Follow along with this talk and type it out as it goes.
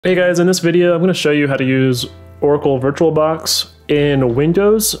Hey guys, in this video I'm going to show you how to use Oracle VirtualBox in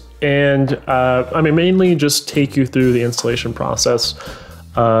Windows, and mainly just take you through the installation process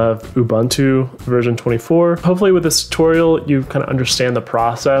of Ubuntu version 24. Hopefully with this tutorial you kind of understand the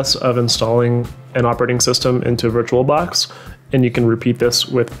process of installing an operating system into VirtualBox, and you can repeat this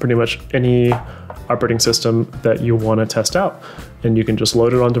with pretty much any operating system that you want to test out, and you can just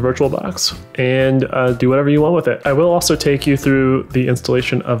load it onto VirtualBox and do whatever you want with it. I will also take you through the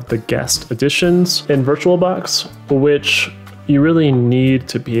installation of the guest editions in VirtualBox, which you really need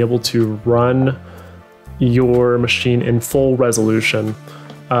to be able to run your machine in full resolution.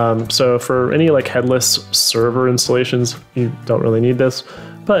 So for any like headless server installations, you don't really need this,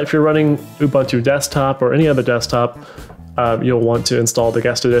 but if you're running Ubuntu desktop or any other desktop, you'll want to install the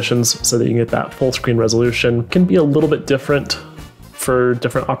guest editions so that you can get that full screen resolution. It can be a little bit different for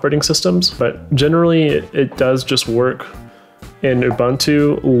different operating systems, but generally it does just work in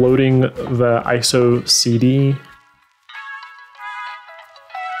Ubuntu, loading the ISO CD.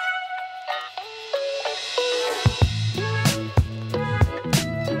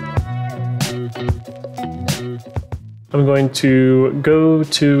 I'm going to go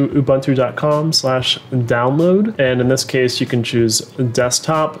to ubuntu.com/download, and in this case you can choose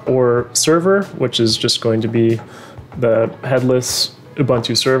desktop or server, which is just going to be the headless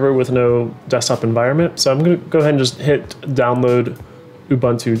Ubuntu server with no desktop environment. So I'm going to go ahead and just hit download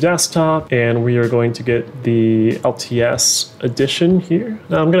Ubuntu desktop, and we are going to get the LTS edition here.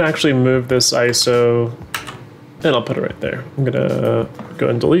 Now I'm going to actually move this ISO and I'll put it right there. I'm going to go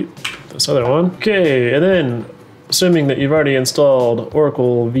and delete this other one. Okay, and then assuming that you've already installed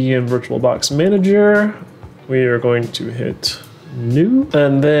Oracle VM VirtualBox Manager, we are going to hit New,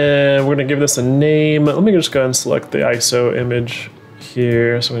 and then we're going to give this a name. Let me just go and select the ISO image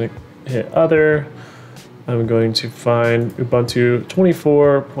here. So I'm going to hit Other. I'm going to find Ubuntu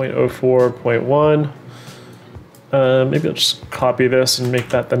 24.04.1. Maybe I'll just copy this and make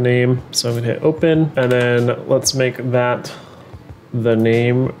that the name. So I'm going to hit Open, and then let's make that the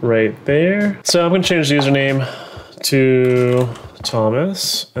name right there. So I'm going to change the username to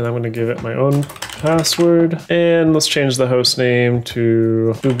Thomas, and I'm going to give it my own password, and let's change the host name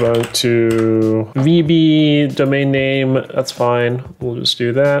to Ubuntu VB domain name. That's fine, we'll just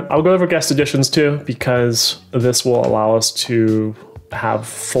do that. I'll go over guest editions too, because this will allow us to have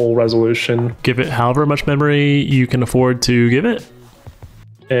full resolution. Give it however much memory you can afford to give it,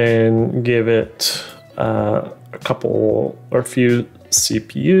 and give it a couple or a few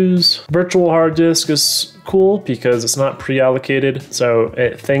CPUs. Virtual hard disk is cool because it's not pre-allocated, so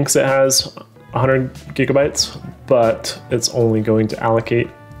it thinks it has 100 gigabytes, but it's only going to allocate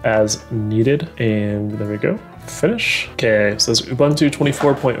as needed. And there we go, finish. Okay, so it's Ubuntu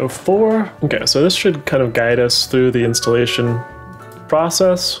 24.04. Okay, so this should kind of guide us through the installation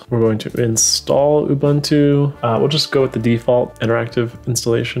process. We're going to install Ubuntu. We'll just go with the default interactive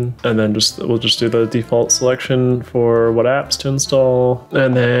installation, and then we'll just do the default selection for what apps to install.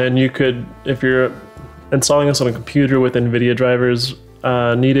 And then you could, if you're installing this on a computer with NVIDIA drivers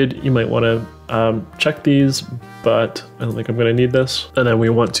needed, you might want to check these, but I don't think I'm going to need this. And then we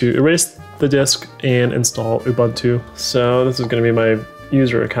want to erase the disk and install Ubuntu. So this is going to be my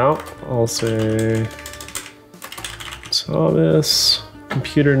user account. I'll say Thomas,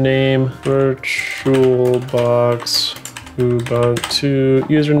 computer name, VirtualBox, Ubuntu,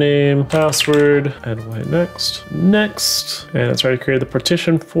 username, password, and hit next. Next, and it's already created the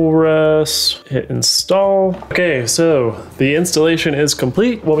partition for us. Hit install. Okay, so the installation is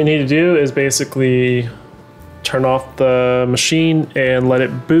complete. What we need to do is basically turn off the machine and let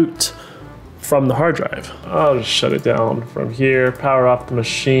it boot from the hard drive. I'll just shut it down from here, power off the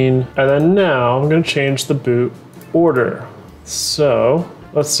machine, and then now I'm going to change the boot order. So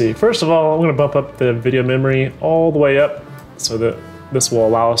let's see. First of all, I'm going to bump up the video memory all the way up so that this will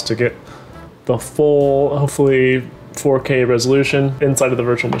allow us to get the full, hopefully 4K resolution inside of the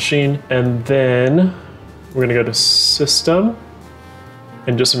virtual machine. And then we're going to go to System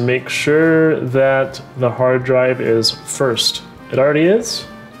and just make sure that the hard drive is first. It already is,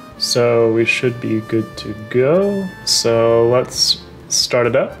 so we should be good to go. So let's start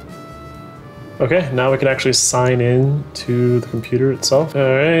it up. Okay, now we can actually sign in to the computer itself. All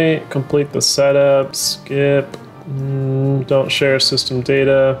right, complete the setup, skip, don't share system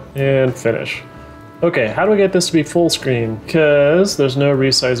data, and finish. Okay, how do we get this to be full screen? Because there's no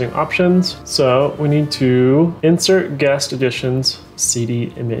resizing options, so we need to insert guest editions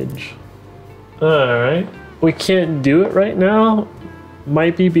CD image. All right, we can't do it right now.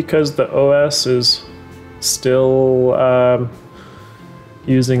 Might be because the OS is still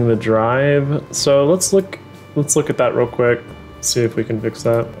using the drive. So let's look at that real quick. see if we can fix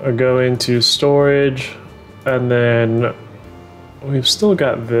that. I'll go into storage, and then we've still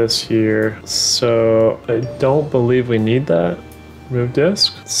got this here. So I don't believe we need that. Remove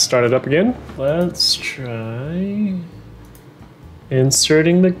disk, start it up again. Let's try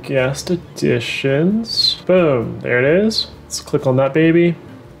inserting the guest additions. Boom, there it is. Let's click on that baby.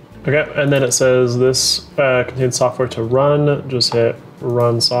 Okay, and then it says this contains software to run. Just hit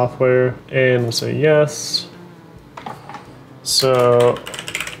run software and we'll say yes. So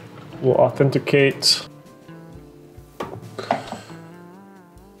we'll authenticate.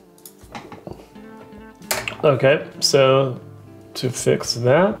 Okay, so to fix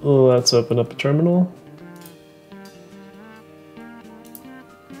that, let's open up a terminal.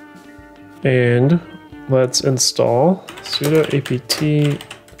 And let's install sudo apt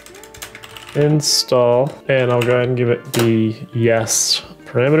install, and I'll go ahead and give it the yes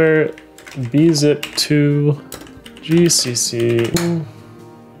parameter bzip2 gcc.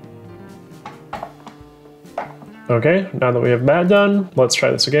 Okay, now that we have that done, let's try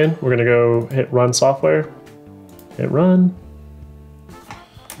this again. We're gonna go hit run software, hit run.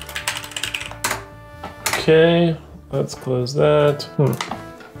 Okay, let's close that.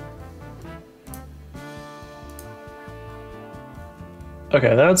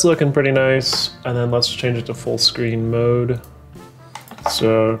 Okay, that's looking pretty nice. And then let's change it to full screen mode.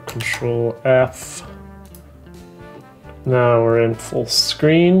 So Control F. Now we're in full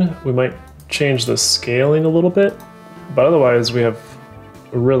screen. We might change the scaling a little bit, but otherwise we have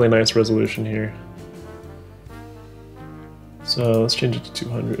a really nice resolution here. So let's change it to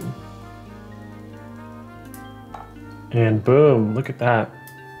 200. And boom, look at that.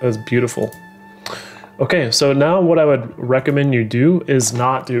 That was beautiful. Okay, so now what I would recommend you do is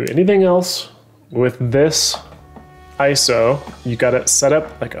not do anything else with this ISO. You got it set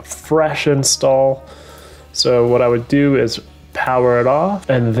up like a fresh install. So what I would do is power it off,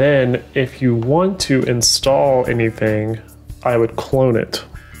 and then if you want to install anything, I would clone it.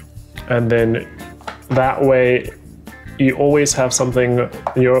 And then that way you always have something,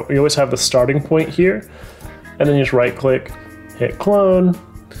 you always have the starting point here, and then you just right click, hit clone,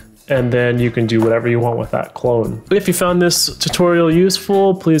 and then you can do whatever you want with that clone. If you found this tutorial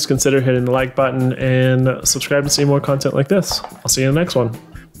useful, please consider hitting the like button and subscribe to see more content like this. I'll see you in the next one.